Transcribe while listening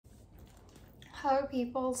Hello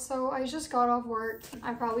people, so I just got off work.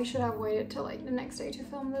 I probably should have waited till like the next day to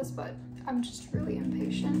film this, but I'm just really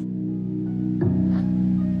impatient.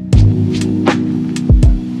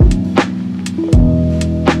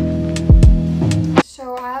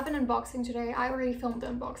 So I have an unboxing today. I already filmed the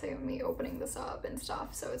unboxing of me opening this up and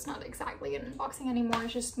stuff, so it's not exactly an unboxing anymore.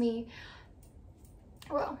 It's just me.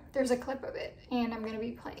 Well, there's a clip of it and I'm gonna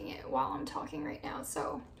be playing it while I'm talking right now.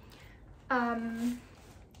 So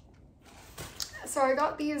I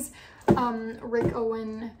got these Rick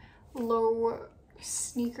Owens low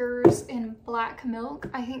sneakers in black milk.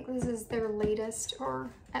 I think this is their latest,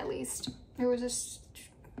 or at least it was just,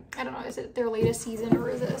 I don't know, is it their latest season or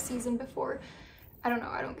is it a season before? I don't know,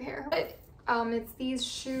 I don't care. But it's these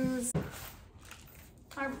shoes.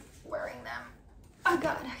 I'm wearing them. Oh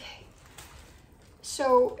god, okay.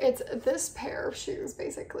 So it's this pair of shoes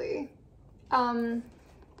basically.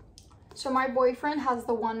 So my boyfriend has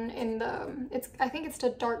the one in the, I think it's the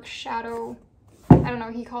dark shadow. I don't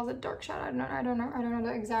know, he calls it dark shadow. I don't know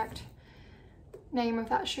the exact name of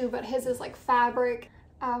that shoe, but his is like fabric.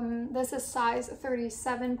 This is size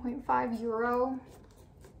 37.5 euro.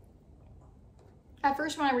 At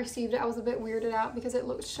first when I received it, I was a bit weirded out because it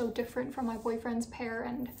looked so different from my boyfriend's pair,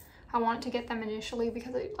 and I wanted to get them initially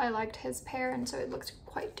because I liked his pair, and so it looked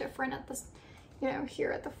quite different at this, you know,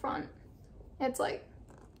 here at the front. It's like,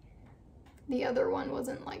 the other one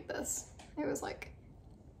wasn't like this. It was like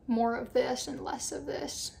more of this and less of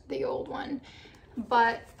this, the old one.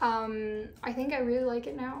 But I think I really like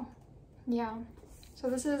it now. Yeah. So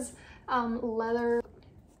this is leather.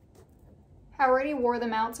 I already wore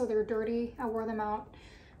them out, so they're dirty. I wore them out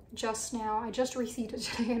just now. I just received it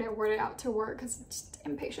today and I wore it out to work because I'm just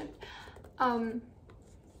impatient. And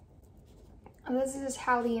this is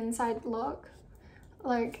how the inside look.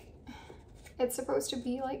 Like, it's supposed to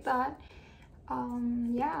be like that.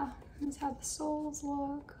 Yeah, this is how the soles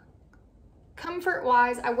look. Comfort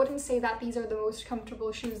wise, I wouldn't say that these are the most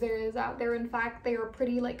comfortable shoes there is out there. In fact, they are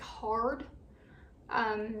pretty like hard.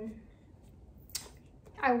 I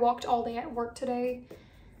walked all day at work today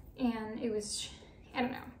and it was, I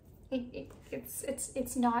don't know,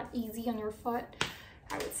 it's not easy on your foot.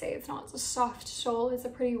 I would say it's not a soft sole, it's a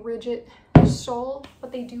pretty rigid sole,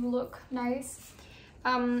 but they do look nice.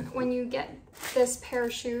 When you get this pair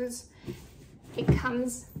of shoes, it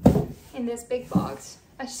comes in this big box,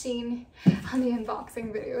 as seen on the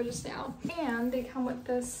unboxing video just now. And they come with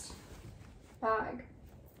this bag,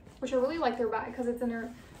 which I really like their bag because it's in a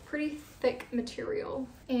pretty thick material.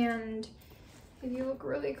 And if you look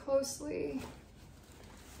really closely,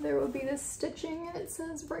 there will be this stitching and it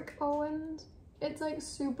says Rick Owens. It's like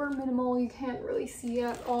super minimal, you can't really see it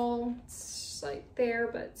at all. It's like there,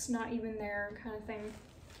 but it's not even there kind of thing.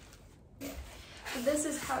 Yeah. This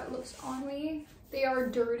is how it looks on me. They are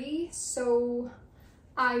dirty, so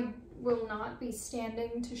I will not be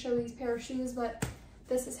standing to show these pair of shoes, but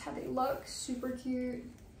this is how they look. Super cute.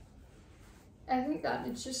 I think that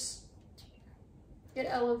it's just, it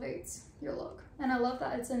elevates your look. And I love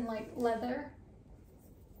that it's in like leather.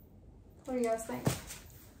 What do you guys think?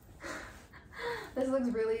 This looks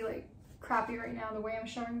really like crappy right now the way I'm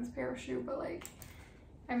showing this pair of shoe, but like,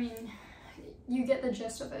 I mean, you get the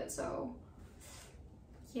gist of it, so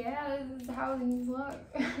yeah, this is how these look.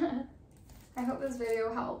 I hope this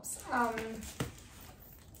video helps.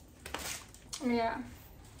 Yeah,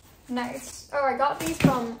 nice. Oh, I got these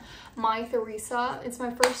from My Theresa. It's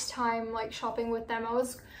my first time like shopping with them. I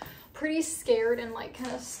was pretty scared and like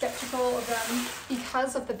kind of skeptical of them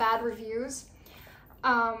because of the bad reviews.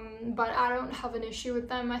 But I don't have an issue with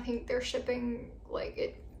them. I think their shipping, like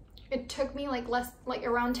it took me like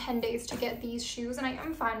around 10 days to get these shoes, and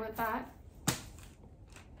I'm fine with that.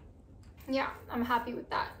 Yeah, I'm happy with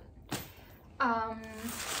that.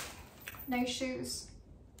 Nice shoes.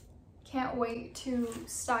 Can't wait to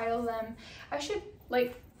style them. I should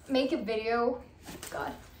like make a video.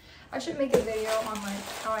 God, I should make a video on like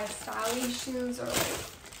how I style these shoes, or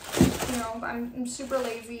like, you know, I'm super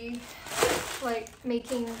lazy like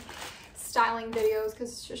making styling videos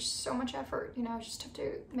because it's just so much effort, you know. I just have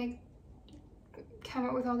to come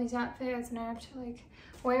up with all these outfits and I have to like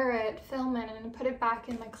wear it, film it, and put it back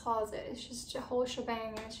in my closet. It's just a whole shebang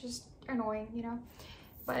and it's just annoying, you know,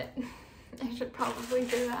 but I should probably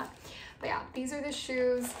do that. But yeah, these are the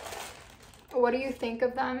shoes. What do you think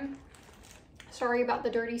of them? Sorry about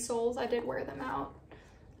the dirty soles, I did wear them out.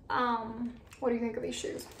 What do you think of these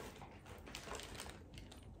shoes?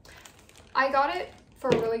 I got it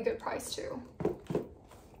for a really good price too.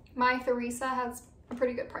 My Theresa has a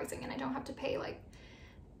pretty good pricing and I don't have to pay like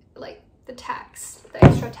the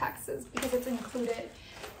extra taxes because it's included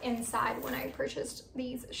inside when I purchased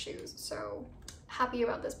these shoes. So happy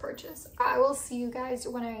about this purchase. I will see you guys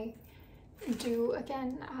when I do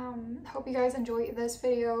again. Hope you guys enjoyed this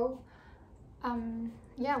video.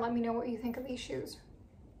 Yeah, let me know what you think of these shoes.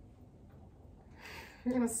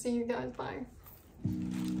 I'm gonna see you guys. Bye.